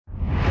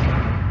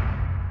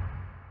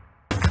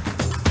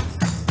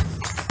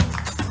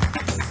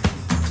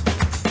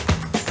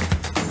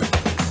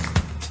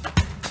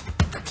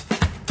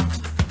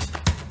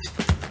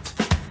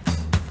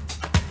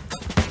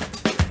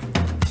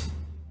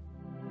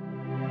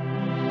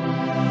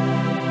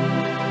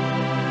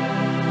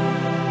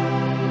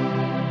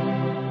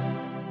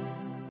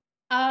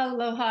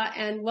aloha,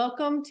 and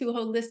welcome to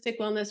Holistic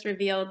Wellness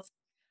Revealed.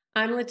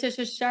 I'm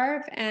Leticia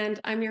Sharp, and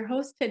I'm your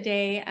host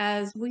today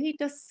as we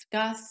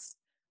discuss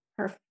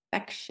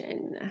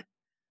perfection.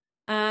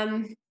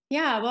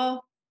 Yeah,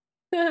 well,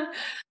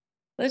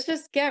 let's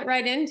just get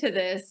right into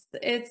this.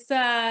 It's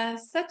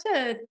such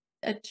a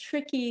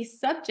tricky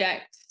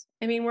subject.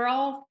 I mean, we're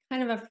all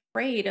kind of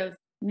afraid of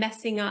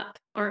messing up,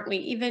 aren't we?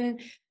 Even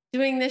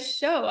doing this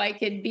show, I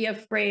could be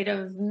afraid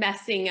of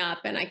messing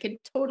up and I could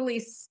totally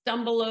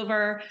stumble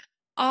over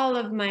all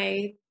of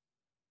my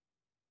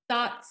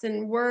thoughts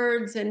and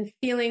words and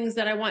feelings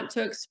that I want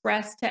to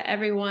express to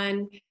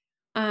everyone.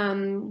 But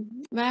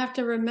I have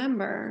to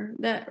remember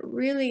that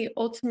really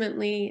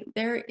ultimately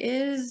there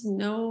is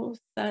no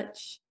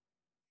such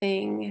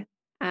thing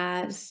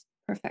as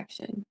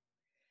perfection.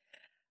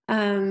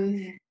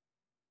 Some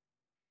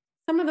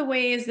of the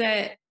ways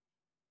that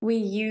we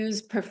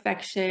use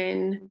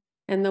perfection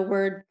and the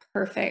word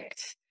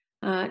perfect,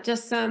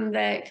 just some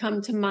that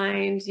come to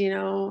mind,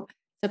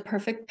 the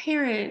perfect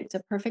parent, a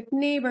perfect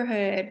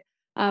neighborhood,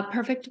 a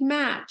perfect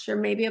match, or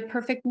maybe a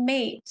perfect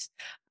mate,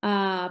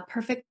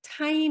 perfect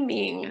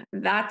timing.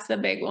 That's a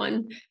big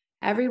one.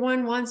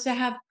 Everyone wants to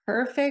have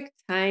perfect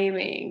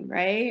timing,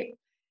 right?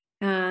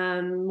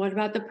 What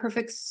about the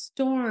perfect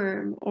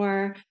storm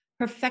or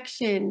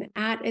perfection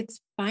at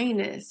its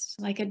finest,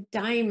 like a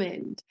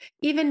diamond?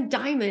 Even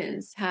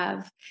diamonds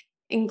have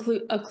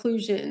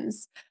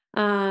occlusions.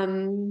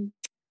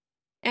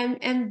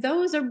 And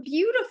those are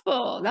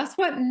beautiful. That's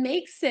what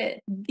makes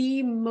it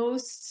the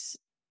most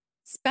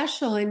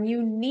special and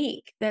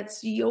unique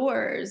that's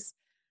yours.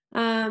 So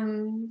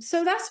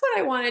that's what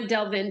I want to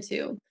delve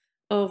into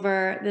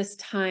over this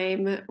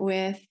time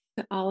with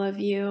all of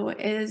you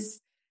is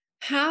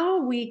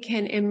how we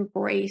can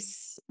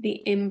embrace the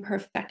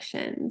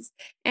imperfections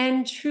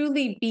and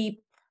truly be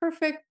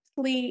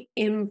perfectly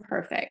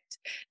imperfect.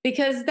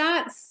 Because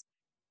that's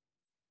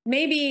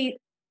maybe,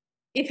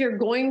 if you're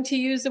going to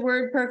use the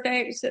word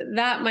perfect,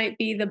 that might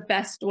be the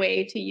best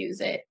way to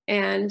use it.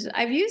 And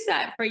I've used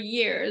that for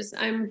years.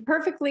 I'm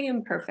perfectly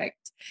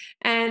imperfect.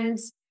 And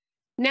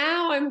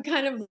now I'm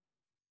kind of,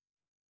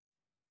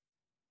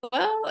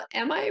 well,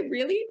 am I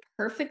really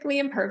perfectly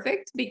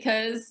imperfect?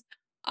 Because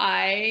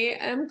I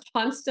am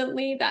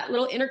constantly, that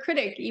little inner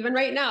critic, even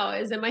right now,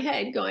 is in my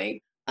head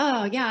going,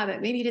 oh, yeah, but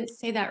maybe you didn't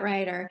say that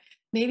right. Or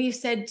maybe you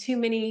said too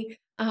many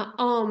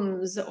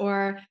ums,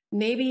 or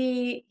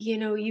maybe,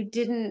 you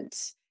didn't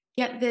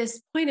get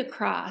this point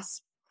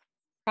across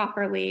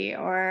properly,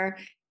 or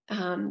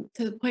to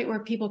the point where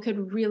people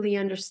could really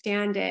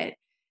understand it.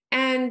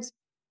 And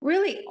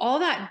really, all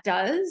that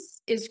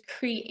does is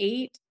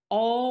create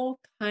all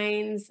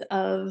kinds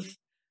of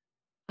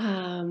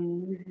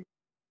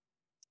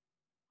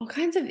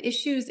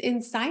issues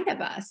inside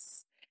of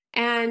us,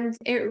 and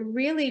it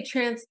really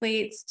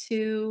translates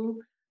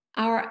to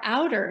our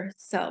outer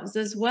selves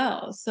as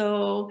well.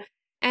 So,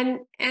 and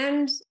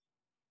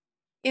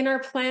in our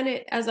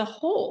planet as a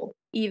whole,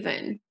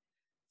 even.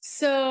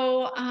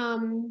 So,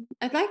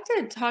 I'd like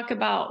to talk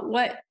about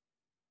what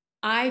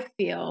I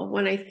feel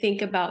when I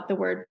think about the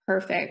word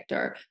perfect,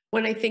 or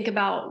when I think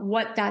about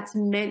what that's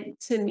meant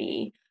to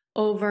me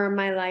over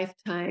my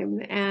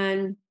lifetime.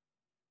 And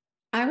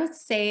I would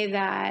say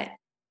that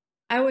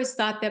I always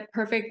thought that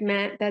perfect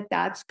meant that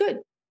that's good,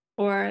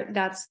 or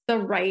that's the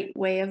right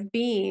way of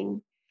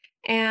being.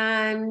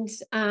 And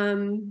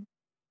then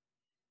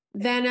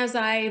as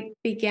I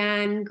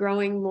began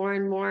growing more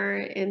and more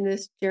in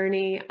this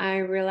journey, I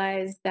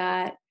realized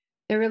that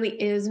there really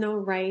is no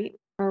right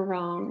or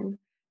wrong.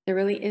 There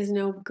really is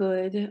no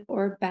good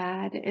or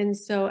bad. And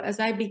so as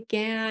I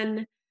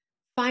began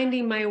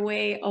finding my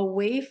way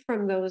away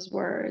from those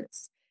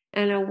words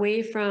and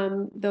away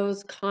from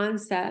those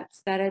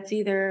concepts that it's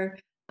either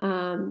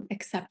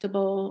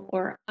acceptable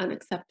or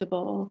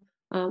unacceptable.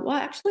 Well,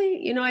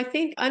 actually, I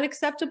think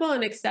unacceptable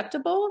and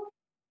acceptable,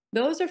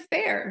 those are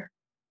fair.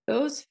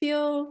 Those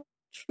feel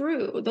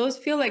true. Those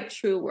feel like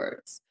true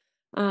words.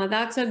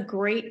 That's a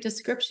great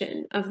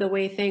description of the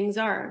way things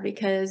are,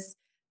 because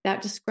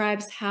that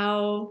describes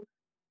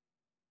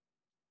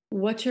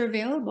what you're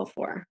available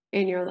for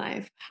in your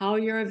life, how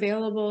you're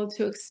available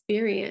to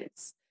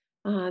experience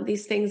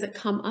these things that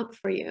come up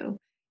for you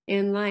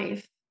in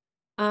life.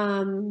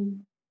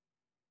 And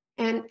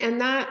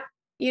that,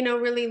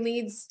 really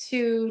leads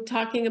to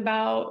talking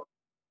about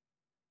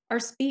our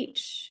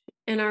speech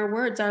and our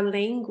words, our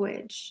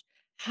language.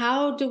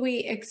 How do we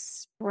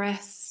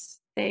express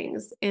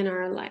things in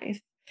our life?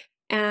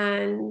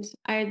 And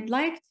I'd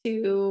like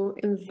to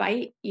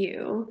invite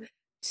you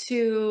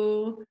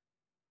to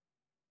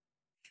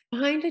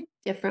find a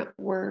different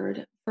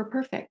word for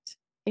perfect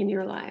in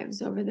your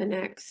lives over the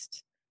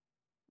next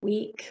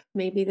week,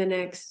 maybe the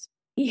next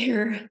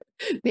year,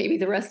 maybe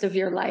the rest of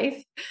your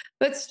life.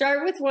 But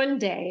start with one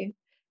day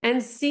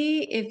and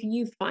see if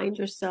you find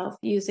yourself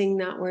using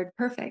that word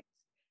perfect.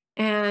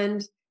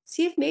 And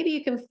see if maybe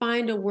you can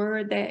find a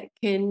word that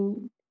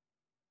can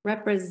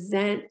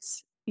represent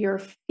your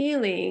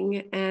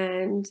feeling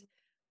and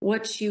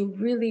what you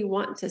really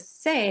want to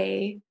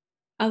say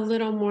a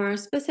little more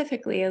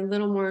specifically, a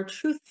little more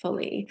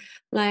truthfully,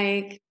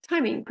 like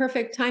timing,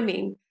 perfect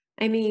timing.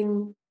 I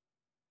mean,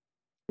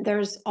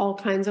 there's all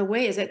kinds of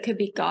ways. It could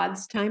be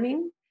God's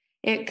timing.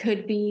 It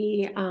could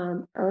be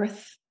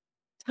Earth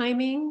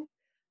timing.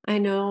 I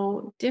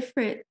know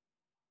different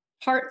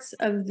parts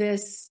of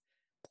this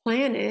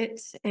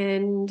planet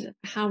and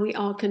how we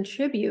all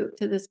contribute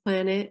to this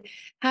planet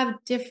have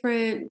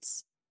different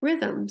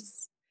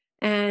rhythms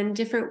and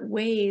different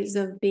ways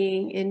of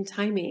being in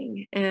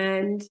timing.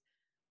 And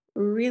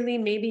really,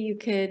 maybe you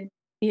could,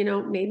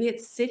 maybe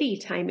it's city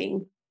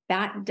timing.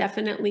 That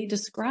definitely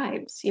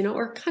describes,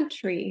 or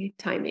country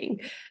timing.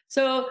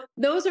 So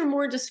those are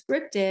more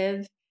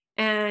descriptive,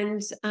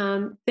 and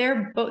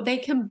they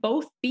can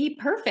both be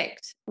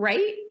perfect,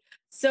 right?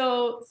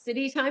 So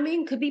city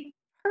timing could be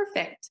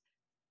perfect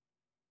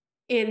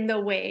in the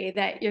way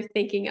that you're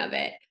thinking of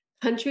it.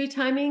 Country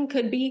timing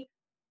could be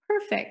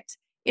perfect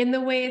in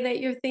the way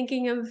that you're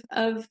thinking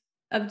of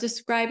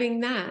describing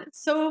that.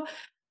 So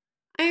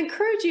I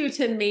encourage you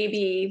to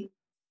maybe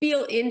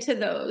feel into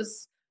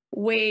those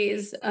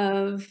ways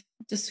of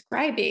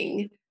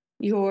describing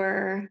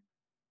your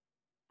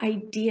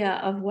idea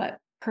of what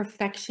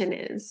perfection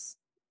is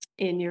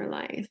in your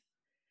life.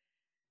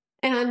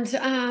 And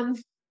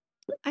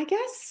I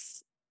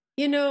guess,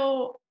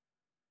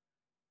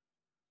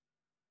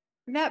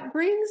 that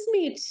brings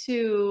me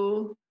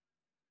to,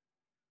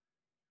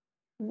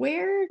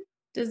 where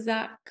does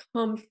that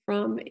come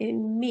from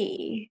in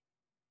me?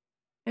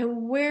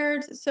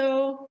 And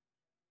so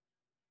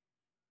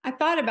I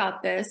thought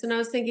about this and I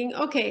was thinking,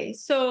 okay,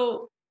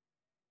 so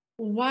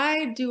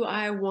why do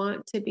I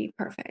want to be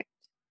perfect?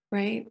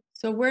 Right?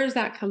 So where does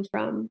that come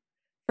from?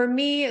 For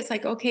me, it's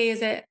like, okay,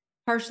 is it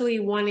partially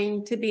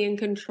wanting to be in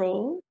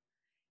control?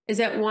 Is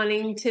it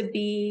wanting to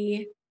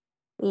be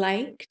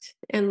liked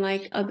and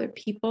like other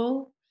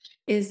people?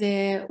 Is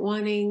it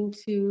wanting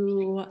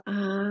to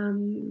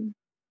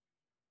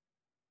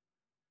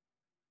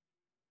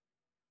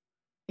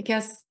I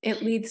guess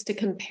it leads to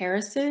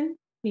comparison,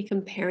 me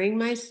comparing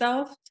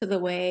myself to the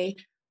way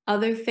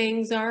other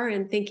things are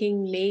and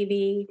thinking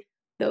maybe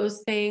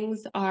those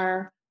things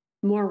are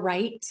more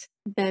right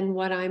than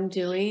what I'm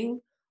doing,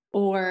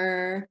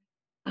 or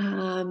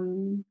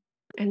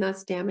and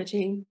that's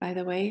damaging, by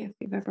the way. If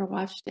you've ever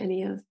watched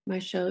any of my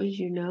shows,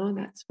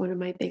 that's one of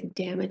my big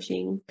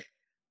damaging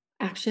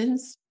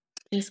actions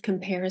is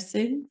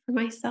comparison for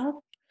myself.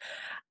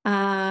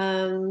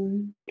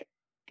 Um,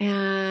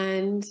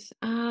 and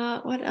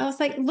what else?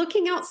 Like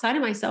looking outside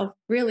of myself,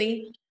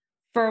 really,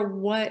 for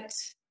what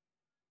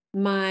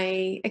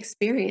my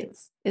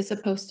experience is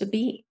supposed to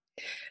be.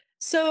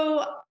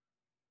 So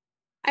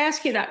I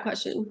ask you that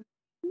question.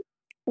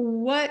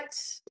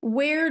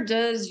 Where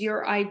does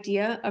your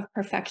idea of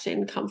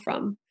perfection come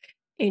from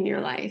in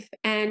your life?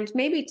 And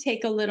maybe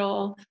take a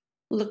little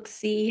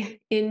look-see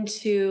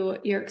into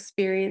your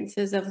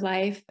experiences of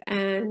life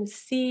and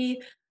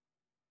see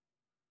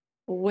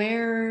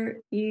where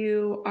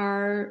you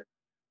are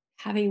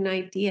having an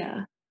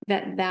idea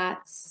that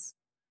that's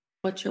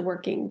what you're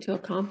working to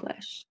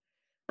accomplish.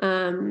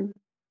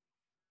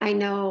 I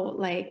know,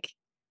 like,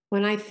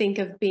 when I think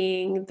of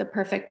being the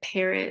perfect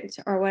parent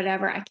or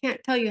whatever, I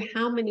can't tell you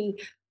how many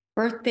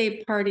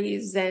birthday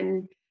parties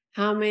and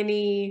how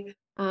many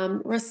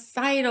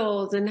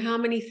recitals and how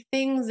many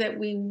things that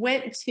we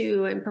went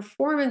to and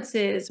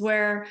performances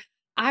where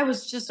I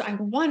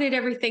wanted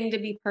everything to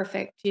be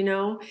perfect,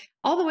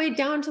 all the way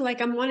down to like,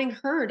 I'm wanting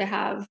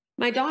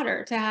my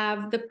daughter to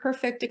have the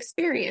perfect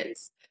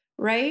experience,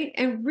 right?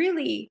 And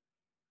really,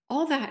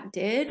 all that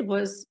did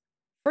was,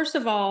 first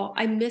of all,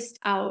 I missed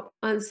out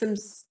on some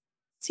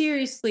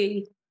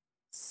seriously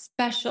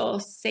special,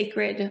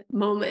 sacred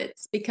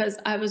moments because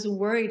I was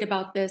worried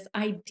about this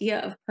idea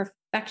of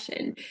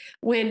perfection,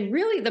 when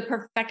really the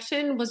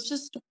perfection was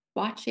just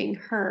watching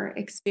her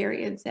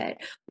experience it,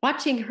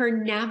 watching her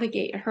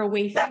navigate her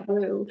way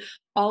through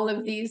all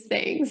of these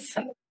things.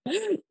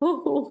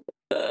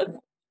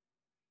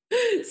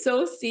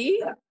 So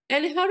see,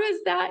 and how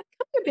does that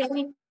come here,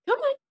 baby? Come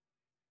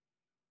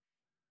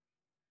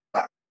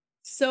on.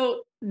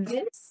 So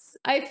this,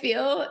 I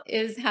feel,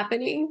 is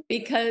happening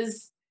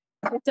because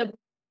it's a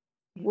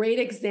great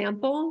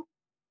example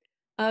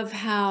of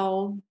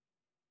how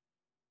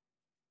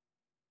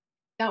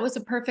that was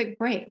a perfect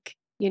break,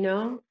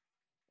 It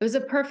was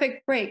a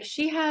perfect break.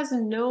 She has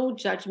no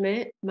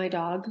judgment, my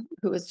dog,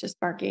 who was just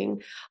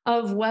barking,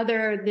 of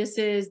whether this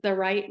is the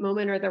right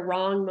moment or the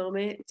wrong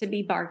moment to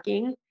be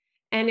barking.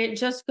 And it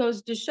just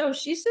goes to show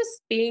she's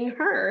just being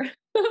her.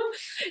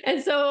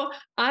 And so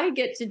I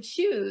get to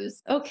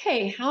choose,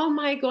 okay, how am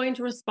I going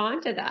to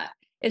respond to that?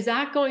 Is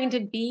that going to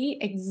be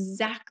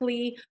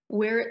exactly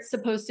where it's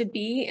supposed to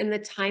be in the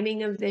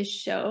timing of this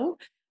show?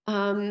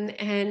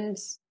 And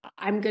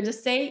I'm going to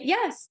say,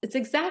 yes, it's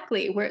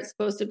exactly where it's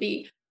supposed to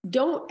be.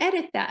 Don't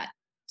edit that.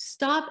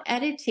 Stop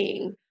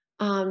editing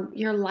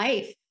your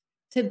life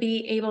to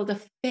be able to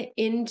fit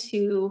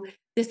into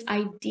this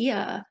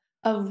idea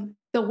of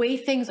the way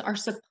things are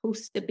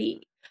supposed to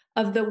be,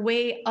 of the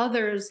way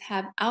others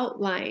have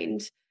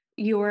outlined,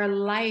 your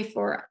life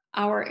or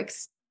our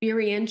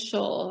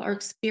experiential or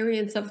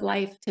experience of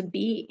life to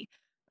be.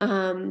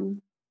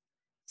 Um,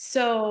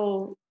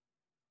 so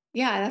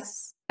yeah,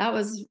 that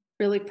was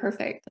really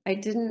perfect. I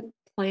didn't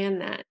plan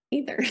that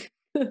either.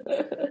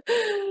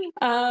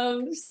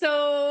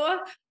 So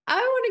I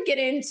want to get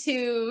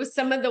into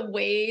some of the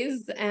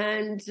ways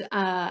and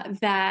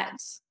that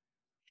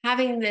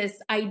having this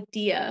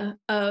idea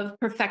of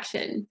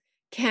perfection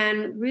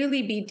can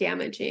really be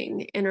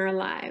damaging in our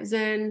lives.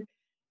 And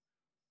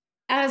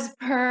as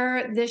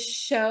per this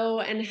show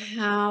and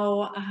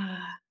how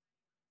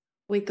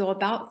we go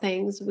about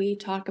things, we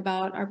talk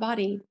about our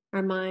body,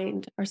 our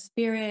mind, our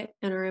spirit,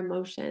 and our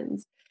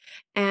emotions.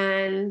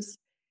 And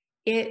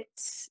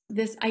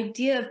this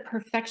idea of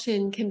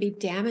perfection can be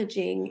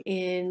damaging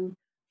in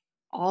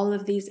all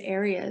of these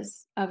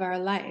areas of our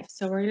life.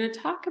 So we're going to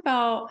talk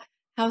about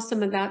how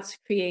some of that's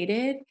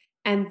created,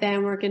 and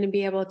then we're going to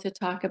be able to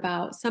talk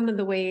about some of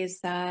the ways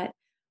that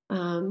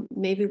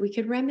maybe we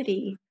could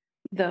remedy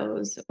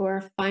those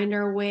or find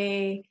our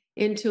way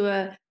into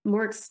a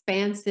more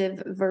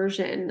expansive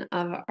version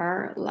of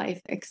our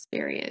life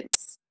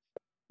experience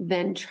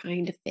than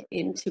trying to fit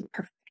into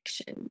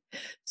perfection.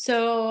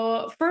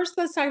 So first,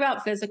 let's talk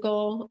about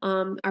physical,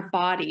 our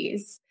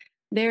bodies.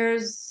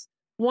 There's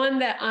one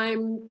that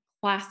I'm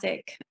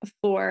classic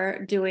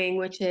for doing,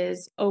 which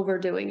is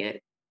overdoing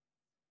it.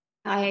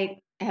 I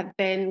have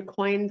been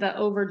coined the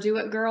overdo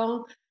it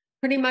girl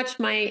pretty much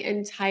my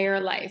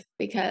entire life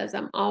because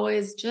I'm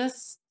always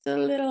just a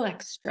little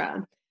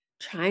extra,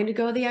 trying to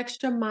go the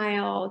extra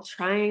mile,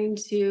 trying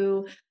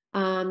to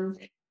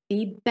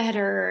be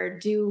better,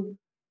 do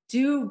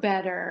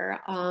better,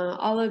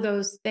 all of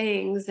those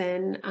things.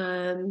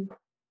 And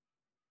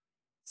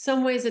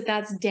some ways that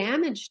that's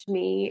damaged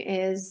me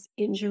is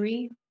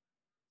injury.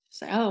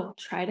 So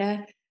try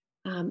to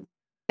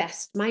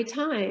best my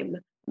time.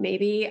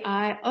 Maybe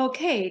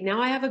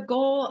now I have a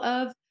goal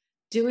of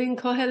doing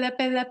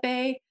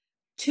Kohelepe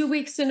 2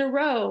 weeks in a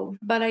row,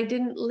 but I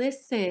didn't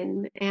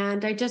listen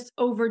and I just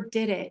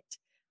overdid it.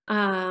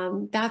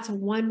 That's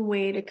one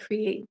way to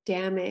create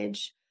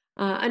damage.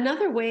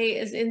 Another way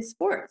is in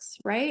sports,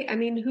 right? I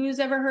mean, who's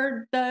ever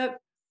heard the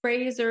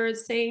phrase or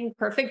saying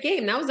perfect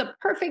game? That was a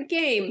perfect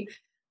game.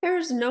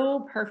 There's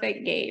no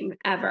perfect game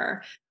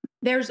ever.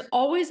 There's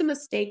always a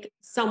mistake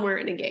somewhere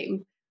in a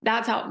game.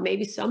 That's how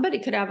maybe somebody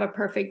could have a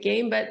perfect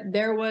game, but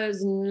there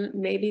was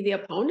maybe the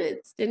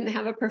opponents didn't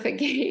have a perfect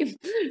game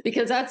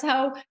because that's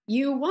how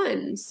you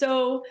won.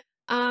 So,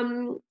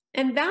 and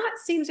that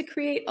seems to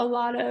create a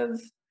lot of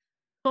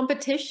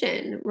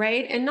competition,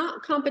 right? And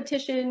not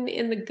competition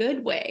in the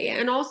good way,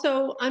 and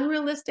also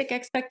unrealistic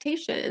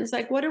expectations.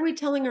 Like, what are we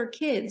telling our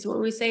kids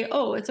when we say,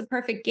 oh, it's a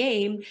perfect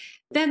game?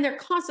 Then they're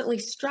constantly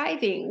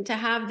striving to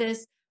have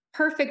this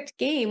perfect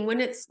game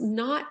when it's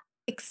not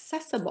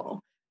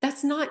accessible.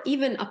 That's not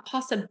even a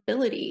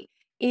possibility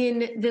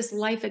in this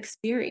life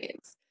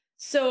experience.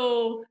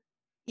 So,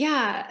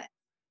 yeah,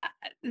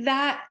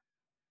 that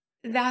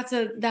that's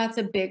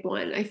a big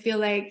one. I feel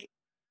like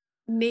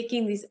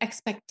making these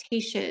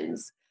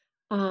expectations,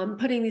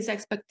 putting these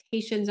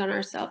expectations on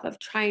ourselves of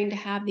trying to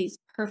have these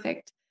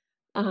perfect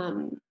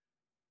um,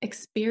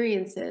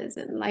 experiences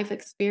and life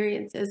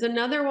experiences.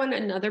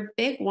 Another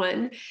big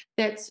one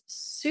that's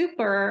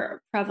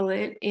super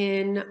prevalent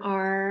in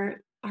our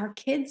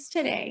kids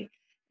today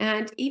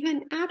and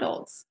even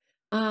adults.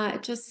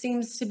 It just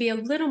seems to be a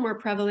little more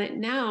prevalent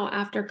now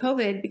after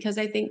COVID because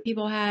I think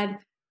people had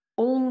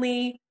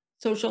only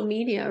social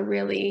media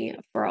really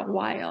for a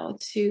while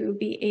to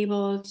be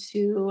able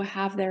to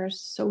have their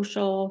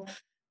social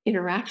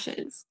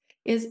interactions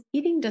is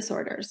eating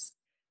disorders,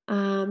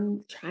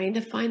 trying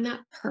to find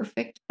that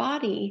perfect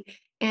body.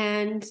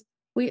 And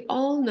we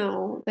all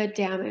know the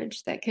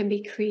damage that can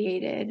be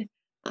created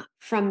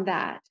from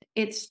that.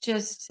 It's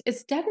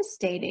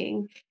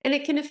devastating and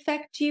it can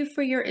affect you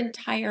for your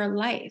entire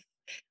life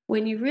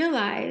when you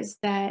realize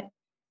that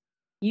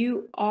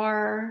you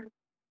are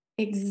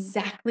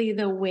exactly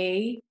the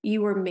way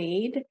you were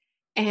made.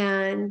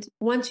 And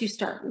once you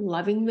start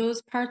loving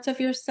those parts of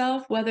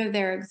yourself, whether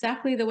they're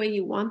exactly the way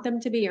you want them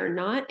to be or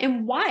not,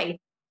 and why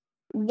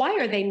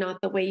are they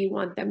not the way you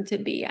want them to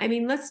be? I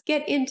mean, let's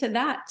get into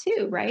that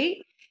too, right?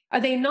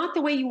 Are they not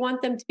the way you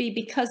want them to be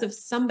because of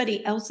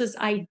somebody else's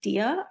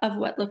idea of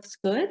what looks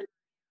good?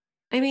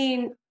 I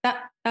mean,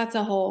 that's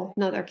a whole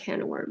nother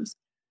can of worms.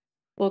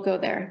 We'll go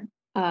there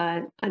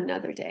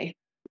another day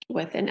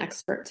with an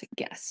expert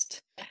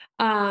guest.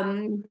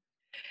 How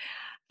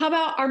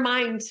about our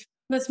mind?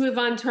 Let's move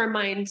on to our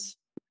mind.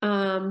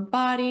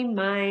 Body,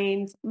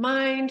 mind.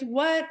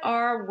 What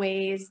are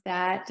ways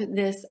that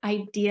this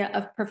idea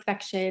of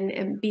perfection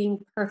and being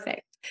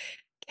perfect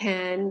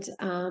can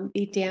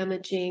be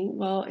damaging?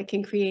 Well, it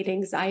can create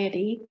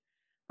anxiety.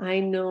 I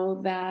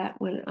know that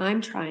when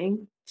I'm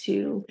trying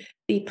to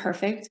be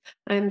perfect,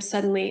 I'm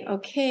suddenly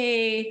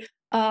okay,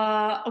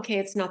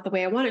 it's not the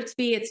way I want it to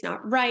be. It's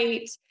not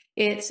right.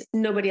 It's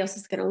nobody else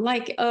is going to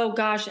like it. Oh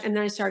gosh. And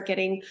then I start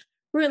getting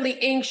really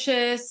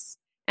anxious.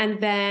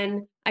 And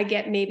then I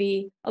get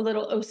maybe a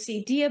little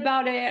OCD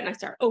about it and I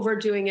start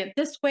overdoing it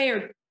this way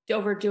or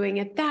overdoing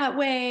it that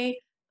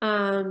way.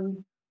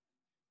 Um,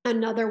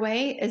 Another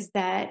way is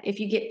that if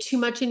you get too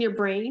much in your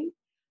brain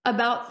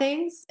about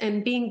things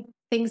and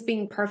things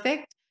being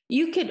perfect,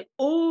 you could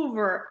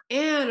over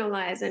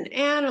analyze and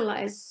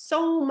analyze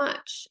so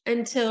much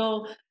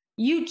until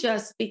you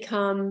just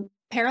become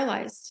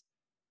paralyzed.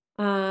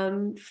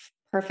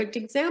 Perfect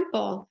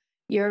example.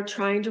 You're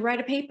trying to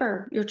write a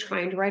paper, you're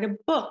trying to write a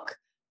book.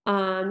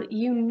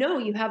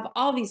 You have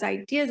all these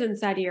ideas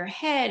inside of your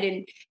head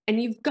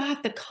and you've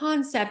got the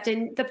concept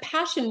and the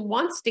passion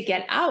wants to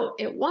get out.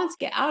 It wants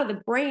to get out of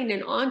the brain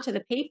and onto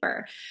the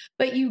paper,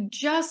 but you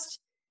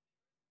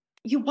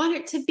want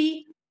it to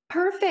be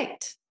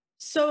perfect.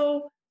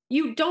 So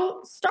you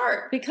don't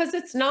start because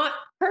it's not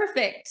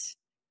perfect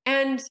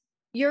and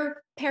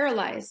you're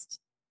paralyzed.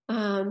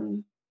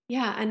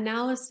 Yeah,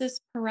 analysis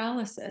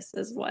paralysis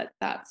is what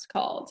that's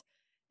called.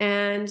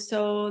 And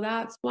so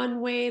that's one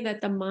way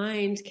that the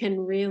mind can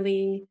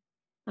really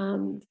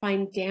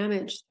find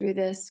damage through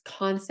this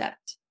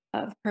concept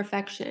of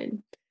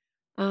perfection.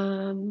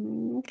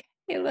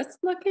 Okay, let's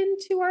look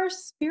into our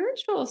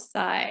spiritual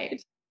side.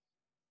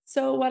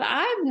 So, what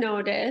I've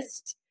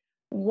noticed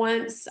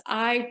once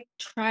I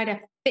try to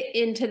fit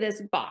into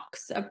this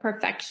box of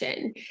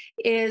perfection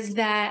is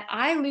that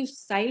I lose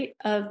sight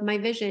of my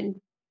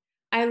vision.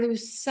 I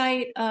lose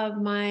sight of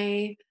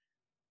my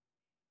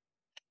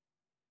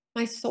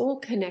soul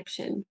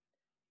connection.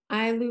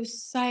 I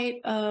lose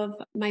sight of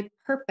my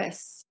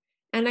purpose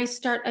and I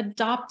start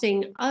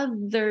adopting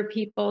other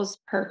people's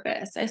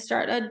purpose. I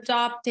start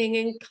adopting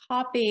and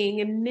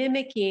copying and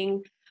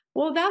mimicking.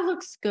 Well, that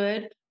looks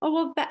good. Oh,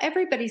 well,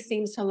 everybody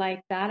seems to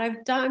like that.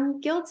 I'm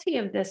guilty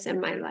of this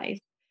in my life.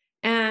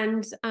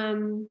 And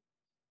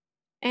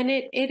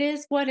it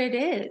is what it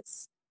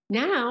is.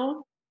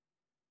 Now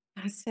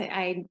I say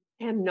I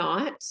am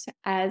not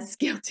as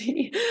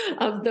guilty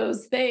of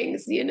those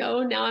things.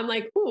 Now I'm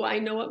like, oh, I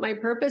know what my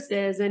purpose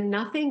is, and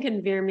nothing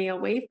can veer me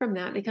away from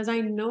that because I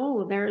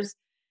know there's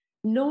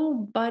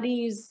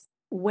nobody's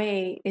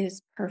way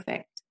is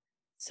perfect.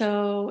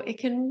 So it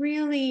can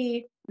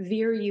really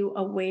veer you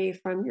away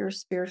from your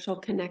spiritual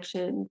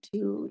connection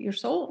to your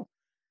soul,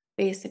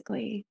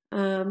 basically.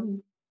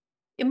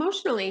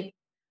 Emotionally,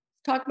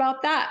 talk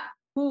about that.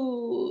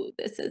 Ooh,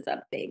 this is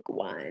a big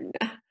one.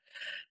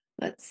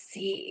 Let's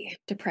see.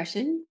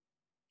 Depression.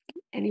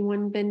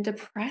 Anyone been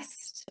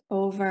depressed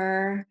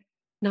over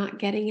not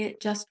getting it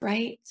just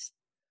right?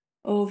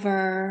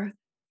 Over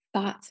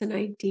thoughts and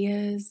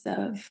ideas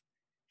of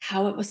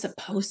how it was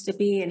supposed to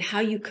be and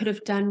how you could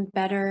have done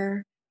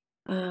better?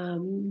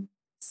 Um,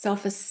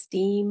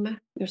 Self-esteem.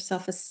 Your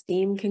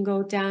self-esteem can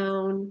go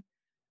down.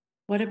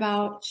 What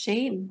about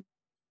shame?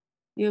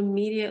 You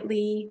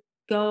immediately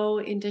go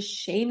into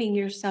shaming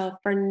yourself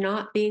for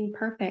not being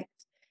perfect.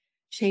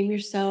 Shame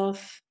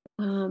yourself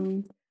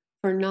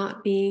for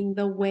not being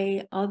the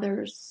way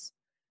others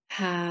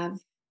have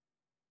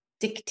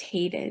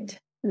dictated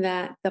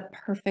that the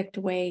perfect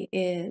way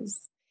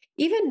is.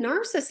 Even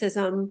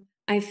narcissism,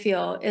 I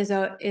feel, is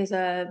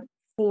a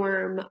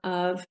form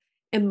of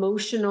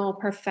emotional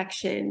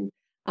perfection.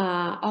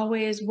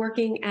 Always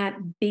working at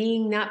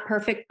being that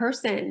perfect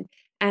person,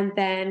 and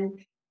then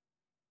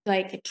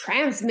like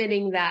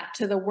transmitting that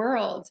to the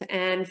world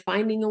and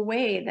finding a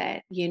way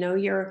that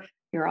you're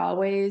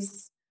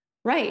always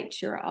right,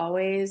 you're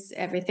always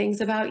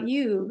everything's about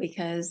you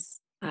because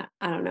I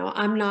don't know,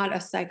 I'm not a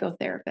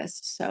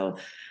psychotherapist, so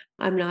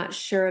I'm not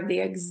sure of the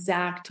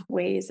exact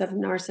ways of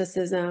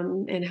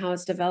narcissism and how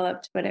it's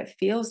developed, but it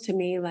feels to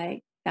me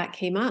like that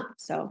came up.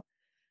 So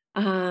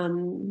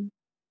um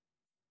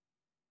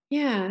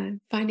yeah,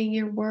 finding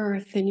your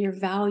worth and your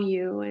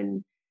value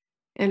and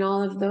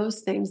all of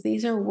those things.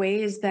 These are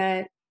ways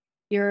that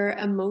your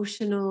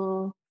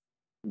emotional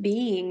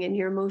being and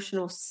your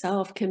emotional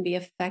self can be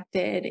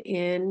affected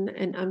in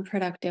an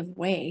unproductive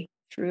way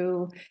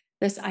through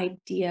this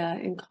idea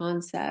and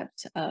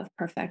concept of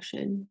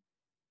perfection.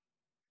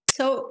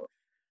 So,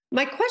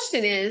 my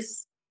question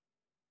is,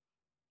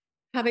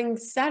 having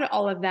said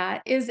all of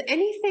that, is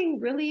anything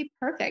really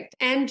perfect?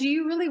 And do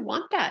you really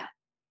want that?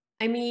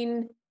 I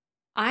mean,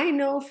 I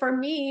know for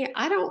me,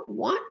 I don't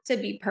want to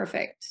be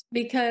perfect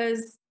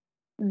because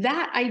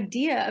that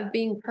idea of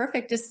being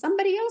perfect is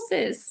somebody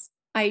else's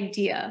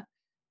idea.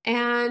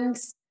 And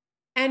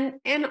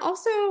and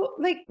also,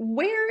 like,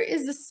 where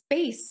is the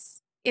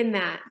space in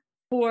that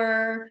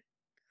for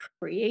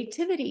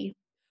creativity?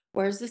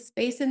 Where's the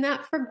space in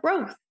that for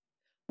growth?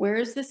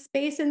 Where's the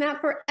space in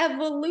that for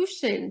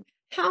evolution?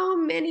 How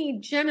many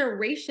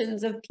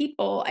generations of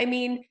people? I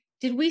mean,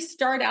 did we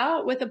start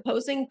out with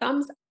opposing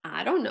thumbs?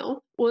 I don't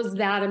know. Was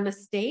that a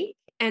mistake?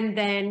 And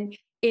then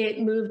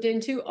it moved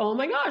into, oh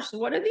my gosh,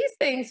 what are these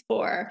things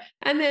for?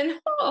 And then,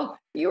 oh,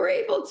 you were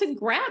able to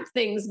grab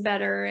things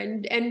better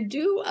and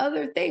do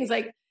other things.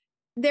 Like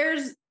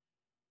there's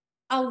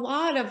a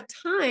lot of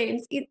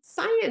times it's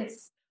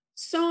science.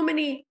 So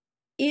many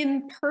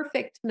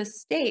imperfect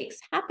mistakes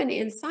happen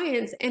in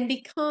science and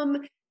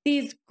become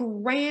these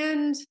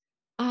grand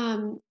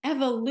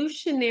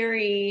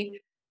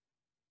evolutionary,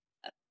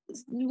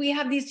 we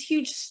have these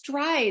huge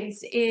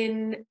strides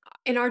in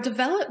our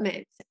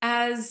development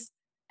as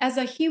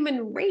a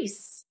human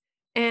race,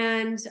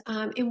 and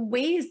in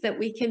ways that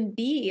we can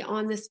be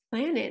on this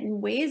planet,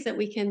 in ways that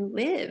we can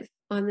live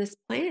on this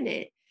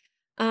planet.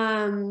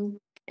 um,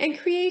 and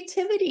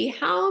creativity.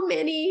 How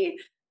many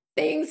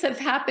things have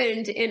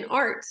happened in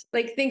art?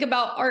 Like, think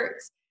about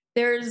art.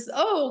 There's,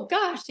 oh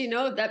gosh,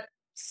 that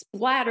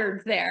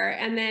splattered there.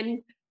 And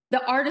then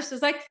the artist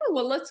is like, oh,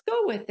 well, let's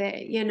go with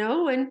it,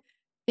 and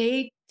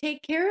they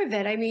take care of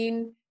it. I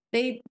mean,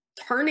 they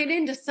turn it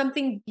into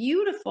something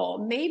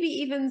beautiful, maybe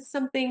even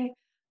something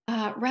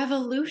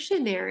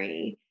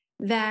revolutionary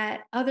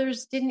that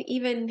others didn't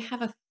even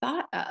have a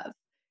thought of.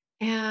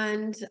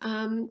 And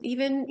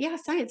even, yeah,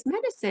 science,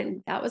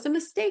 medicine, that was a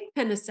mistake,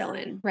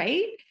 penicillin,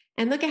 right?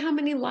 And look at how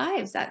many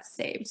lives that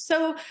saved.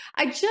 So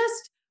I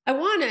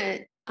want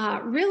to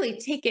really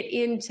take it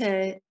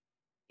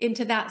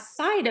into that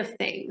side of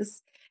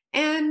things.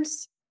 And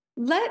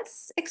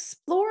let's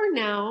explore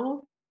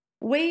now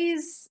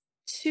ways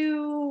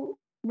to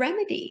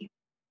remedy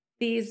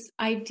these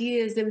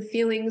ideas and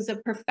feelings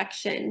of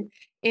perfection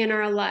in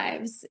our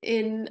lives.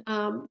 In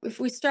If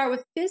we start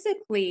with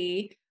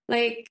physically,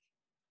 like,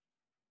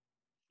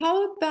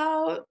 how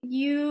about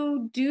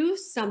you do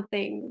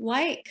something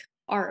like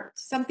art,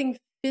 something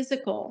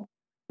physical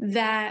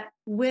that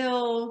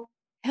will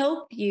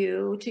help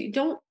you to,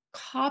 don't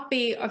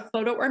copy a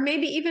photo, or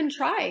maybe even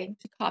try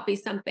to copy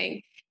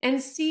something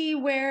and see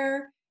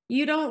where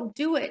you don't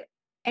do it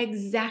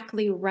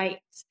exactly right,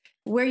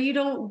 where you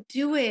don't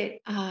do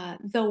it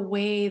the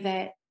way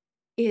that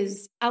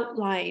is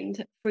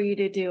outlined for you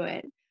to do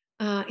it.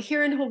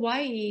 Here in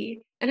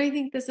Hawaii, and I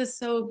think this is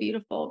so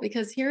beautiful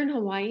because here in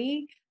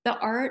Hawaii, the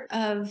art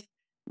of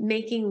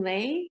making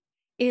lei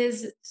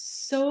is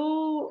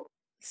so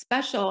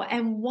special.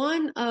 And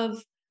one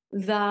of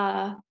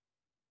the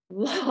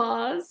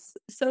laws,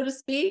 so to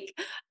speak,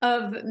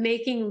 of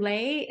making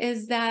lei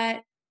is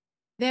that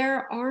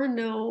there are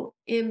no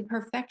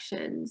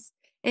imperfections.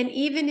 And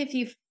even if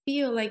you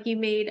feel like you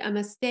made a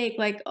mistake,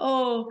 like,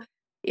 oh,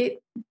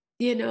 it,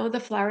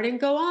 the flower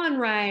didn't go on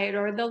right,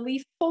 or the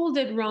leaf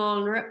folded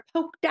wrong, or it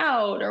poked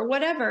out, or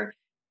whatever,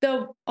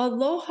 the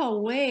aloha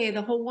way,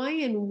 the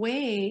Hawaiian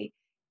way,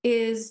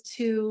 is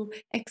to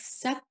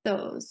accept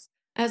those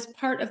as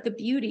part of the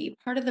beauty,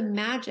 part of the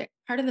magic,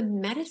 part of the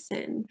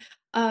medicine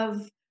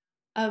of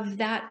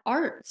that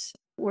art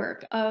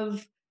work,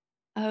 of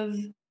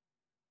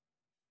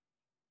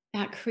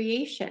that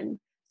creation.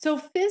 So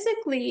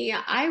physically,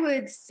 I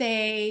would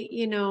say,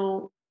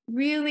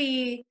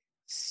 really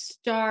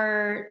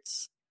start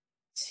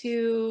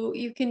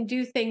you can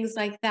do things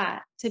like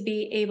that to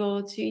be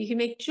able to, you can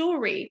make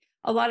jewelry.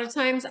 A lot of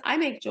times I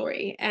make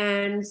jewelry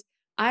and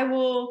I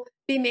will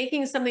be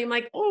making something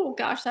like, oh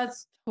gosh,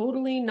 that's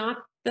totally not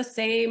the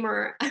same,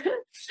 or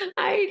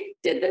I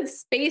did the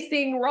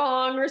spacing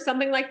wrong or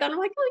something like that. I'm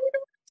like, oh,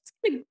 I'm just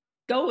gonna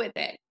go with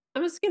it.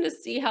 I'm just going to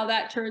see how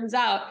that turns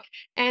out.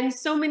 And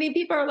so many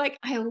people are like,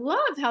 I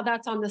love how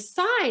that's on the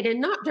side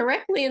and not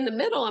directly in the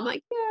middle. I'm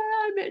like, yeah,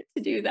 I meant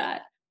to do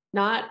that.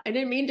 I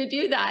didn't mean to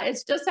do that.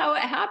 It's just how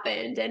it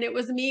happened. And it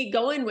was me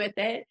going with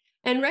it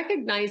and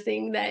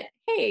recognizing that,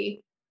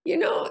 hey,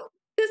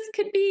 this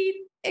could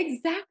be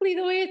exactly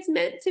the way it's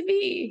meant to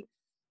be.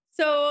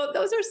 So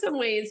those are some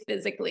ways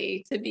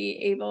physically to be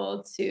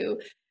able to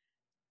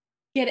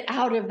get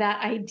out of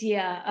that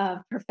idea of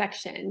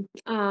perfection.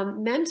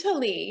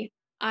 Mentally,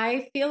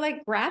 I feel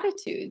like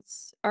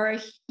gratitudes are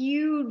a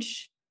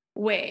huge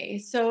way.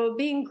 So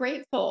being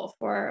grateful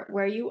for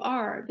where you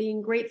are,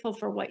 being grateful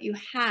for what you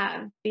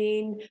have,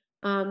 being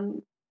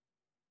um,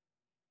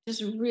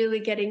 just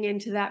really getting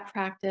into that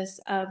practice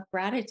of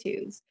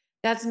gratitudes.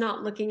 That's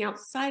not looking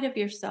outside of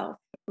yourself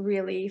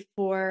really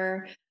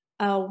for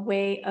a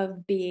way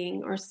of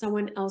being or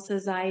someone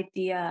else's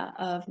idea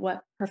of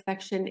what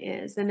perfection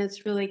is. And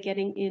it's really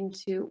getting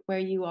into where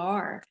you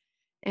are.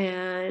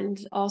 And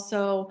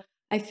also,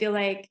 I feel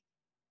like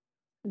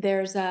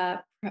there's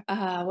what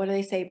do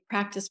they say?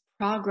 Practice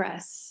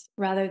progress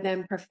rather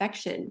than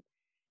perfection.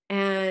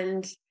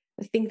 And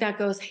I think that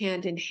goes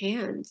hand in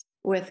hand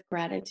with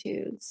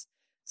gratitudes.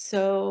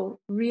 So,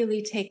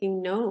 really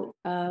taking note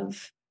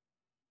of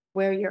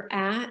where you're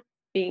at,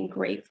 being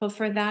grateful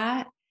for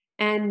that,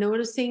 and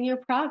noticing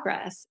your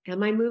progress.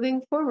 Am I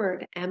moving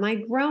forward? Am I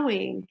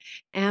growing?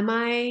 Am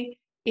I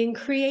in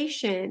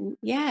creation?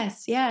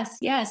 Yes, yes,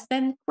 yes.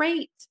 Then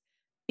great.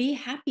 Be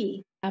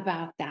happy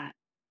about that.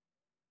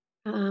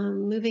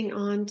 Moving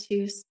on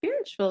to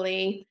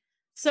spiritually.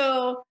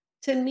 So,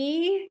 to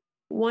me,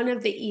 one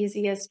of the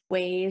easiest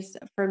ways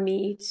for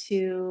me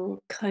to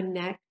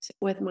connect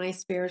with my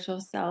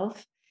spiritual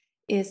self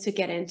is to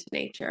get into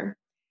nature.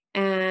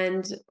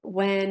 And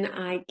when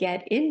I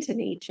get into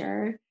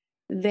nature,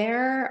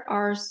 there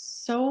are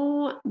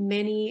so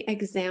many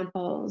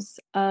examples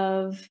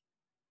of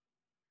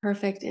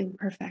perfect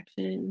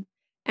imperfection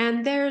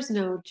And there's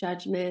no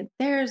judgment,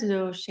 there's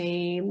no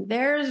shame,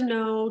 there's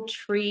no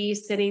tree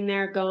sitting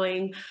there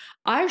going,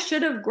 I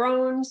should have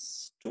grown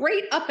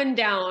straight up and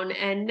down.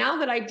 And now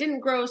that I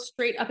didn't grow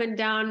straight up and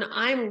down,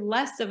 I'm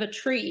less of a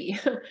tree.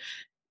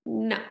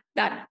 No,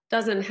 that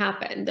doesn't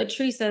happen. The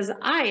tree says,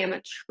 I am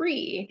a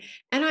tree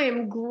and I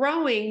am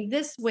growing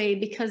this way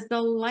because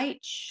the light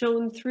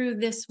shone through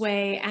this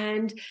way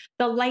and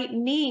the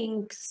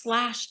lightning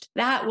slashed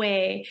that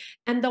way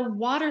and the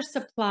water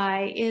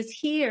supply is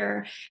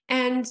here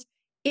and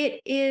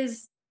it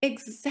is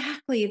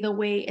exactly the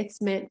way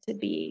it's meant to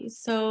be.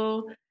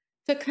 So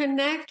to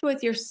connect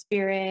with your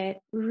spirit,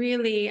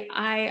 really,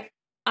 I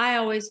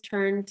always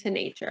turn to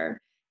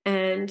nature.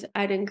 And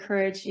I'd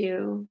encourage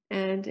you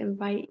and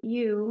invite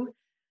you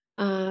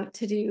to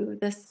do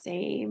the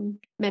same.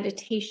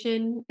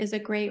 Meditation is a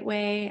great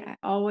way. I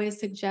always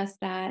suggest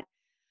that.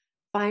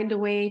 Find a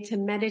way to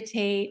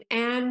meditate.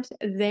 And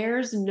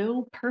there's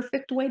no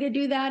perfect way to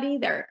do that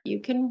either. You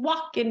can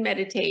walk and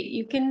meditate.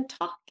 You can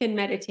talk and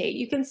meditate.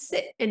 You can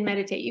sit and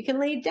meditate. You can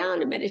lay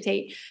down and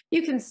meditate.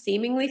 You can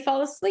seemingly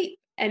fall asleep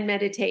and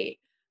meditate.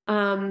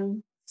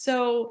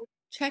 So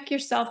check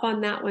yourself on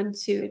that one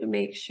too to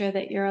make sure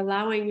that you're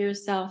allowing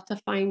yourself to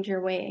find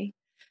your way.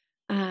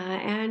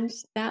 And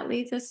that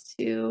leads us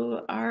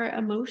to our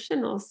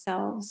emotional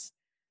selves.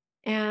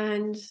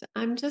 And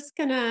I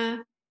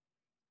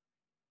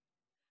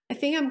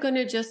think I'm going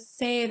to just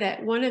say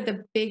that one of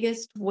the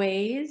biggest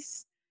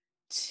ways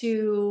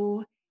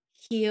to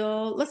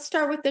heal, let's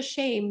start with the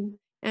shame.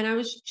 And I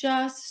was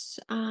just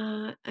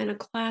in a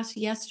class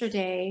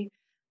yesterday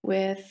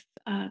with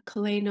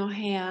Kalei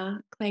Nohea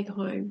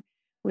Cleghorn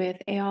with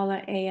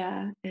Ayala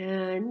Aya,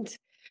 and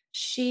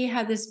she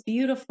had this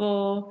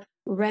beautiful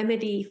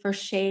remedy for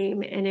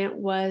shame, and it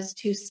was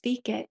to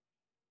speak it.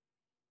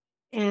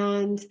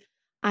 And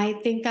I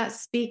think that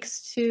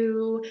speaks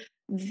to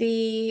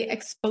the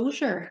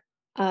exposure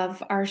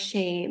of our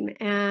shame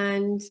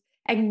and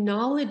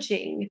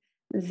acknowledging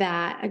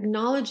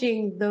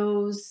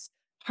those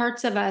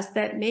parts of us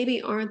that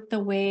maybe aren't the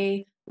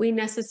way we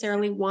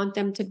necessarily want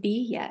them to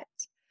be yet,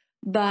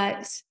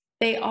 but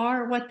they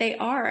are what they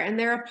are and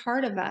they're a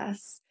part of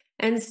us.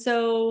 And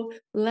so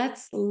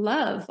let's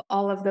love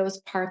all of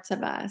those parts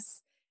of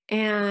us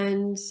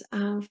and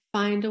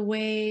find a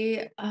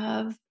way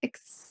of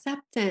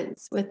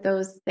acceptance with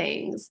those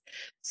things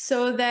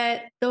so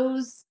that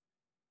those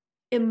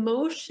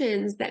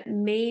emotions that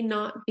may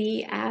not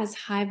be as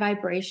high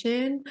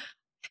vibration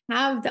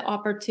have the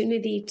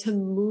opportunity to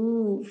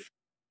move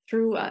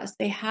through us.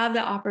 They have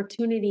the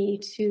opportunity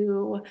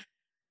to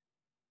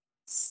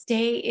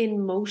stay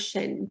in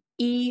motion.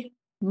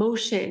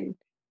 Emotion,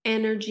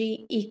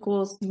 energy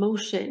equals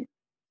motion.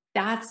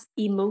 That's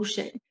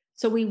emotion.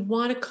 So we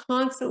want to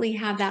constantly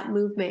have that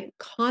movement,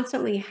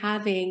 constantly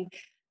having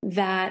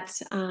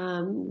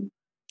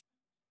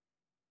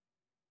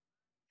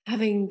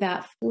having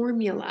that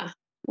formula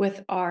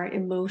with our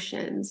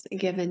emotions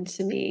given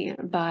to me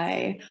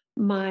by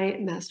my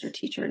master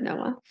teacher,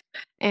 Noah,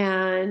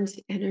 and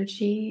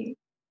energy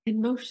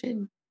in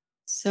motion.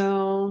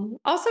 So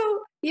also,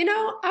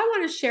 I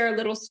want to share a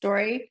little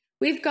story.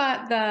 We've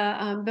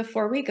got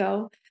before we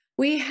go,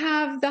 we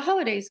have the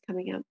holidays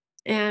coming up.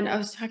 And I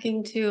was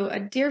talking to a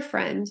dear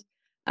friend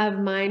of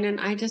mine,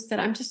 and I just said,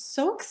 I'm just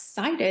so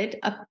excited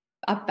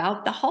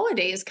about the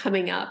holidays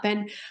coming up.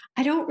 And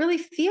I don't really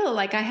feel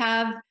like I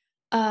have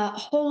a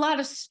whole lot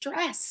of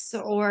stress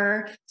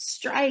or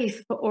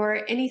strife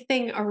or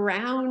anything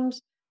around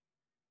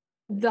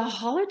the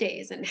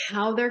holidays and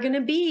how they're going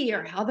to be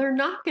or how they're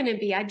not going to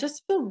be. I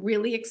just feel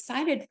really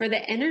excited for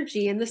the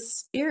energy and the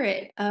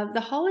spirit of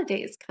the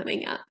holidays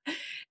coming up.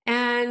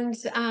 And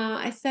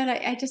I said,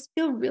 I just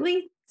feel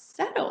really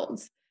settled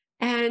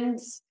and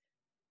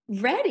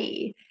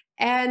ready.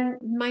 And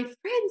my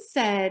friend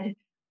said,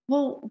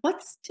 well,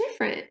 what's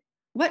different?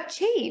 What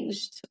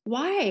changed?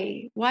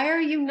 Why? Why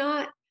are you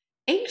not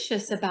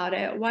anxious about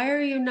it? Why are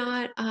you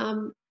not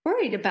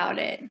worried about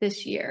it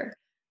this year?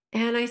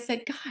 And I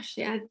said, gosh,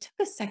 yeah, it took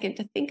a second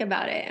to think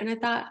about it. And I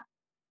thought,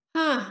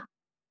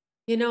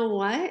 you know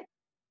what?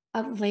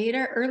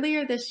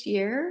 Earlier this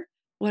year,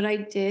 what I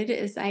did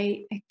is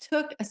I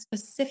took a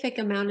specific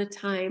amount of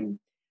time,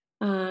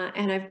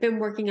 and I've been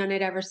working on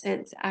it ever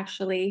since,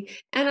 actually.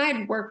 And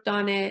I'd worked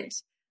on it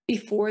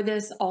before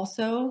this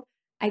also.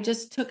 I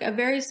just took a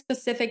very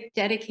specific,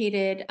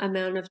 dedicated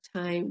amount of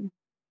time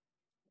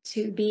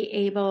to be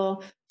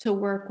able to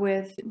work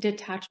with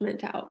detachment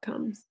to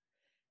outcomes.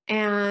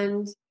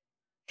 And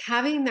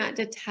having that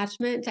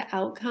detachment to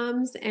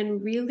outcomes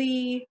and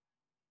really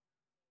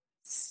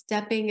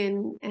stepping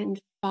in and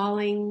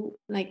falling,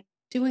 like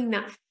doing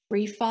that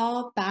free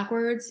fall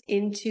backwards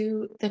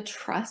into the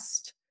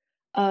trust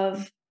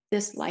of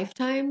this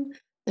lifetime,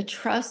 the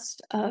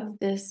trust of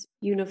this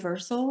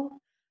universal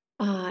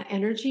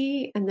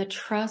energy, and the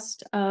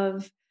trust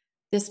of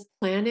this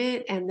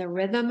planet and the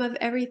rhythm of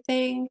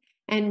everything,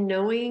 and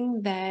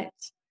knowing that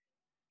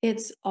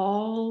it's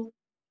all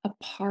a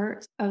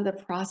part of the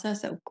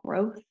process of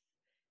growth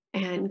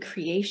and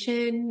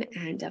creation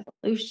and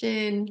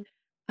evolution.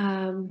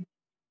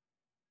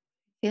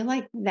 feel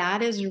like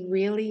that is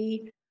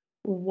really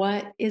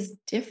what is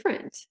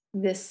different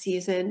this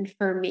season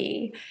for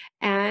me.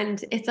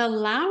 And it's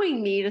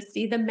allowing me to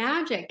see the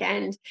magic.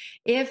 And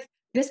if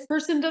this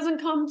person doesn't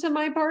come to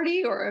my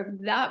party, or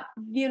if that,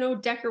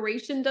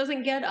 decoration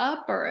doesn't get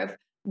up, or if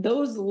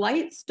those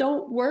lights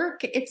don't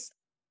work, it's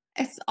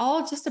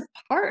all just a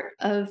part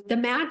of the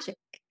magic.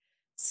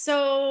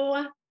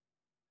 So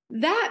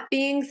that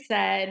being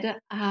said,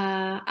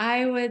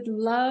 I would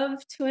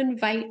love to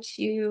invite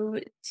you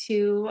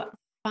to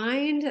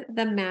find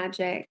the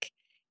magic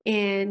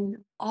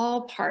in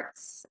all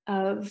parts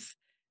of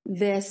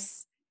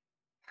this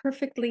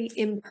perfectly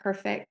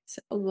imperfect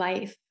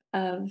life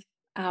of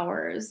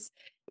ours,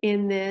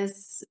 in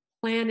this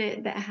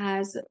planet that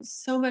has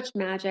so much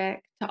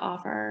magic to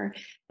offer,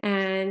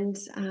 and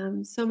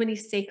so many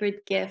sacred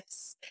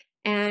gifts,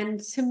 and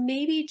to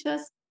maybe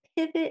just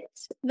pivot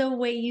the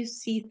way you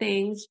see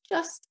things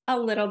just a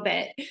little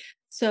bit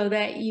so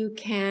that you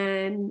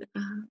can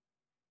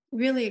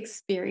really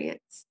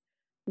experience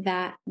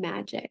that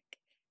magic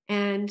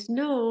and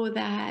know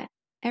that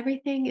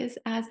everything is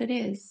as it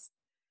is.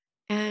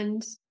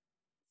 And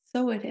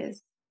so it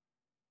is.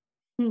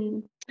 Hmm.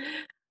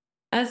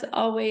 As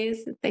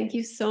always, thank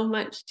you so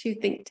much to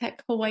ThinkTech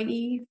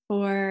Hawaii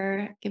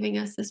for giving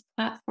us this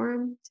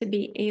platform to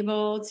be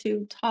able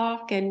to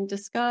talk and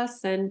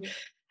discuss and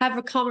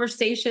have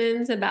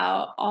conversations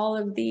about all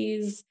of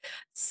these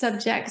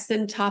subjects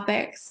and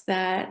topics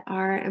that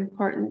are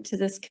important to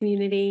this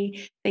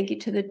community. Thank you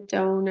to the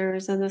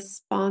donors and the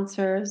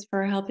sponsors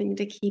for helping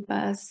to keep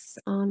us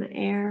on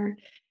air.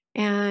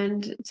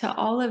 And to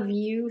all of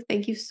you,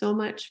 thank you so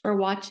much for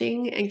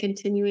watching and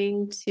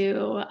continuing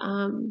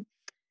to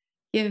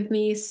give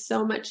me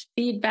so much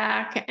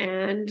feedback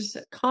and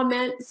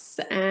comments.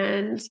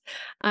 And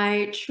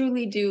I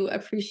truly do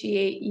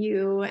appreciate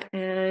you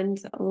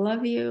and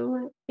love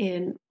you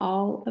in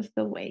all of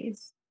the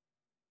ways.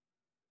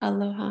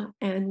 Aloha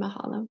and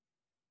mahalo.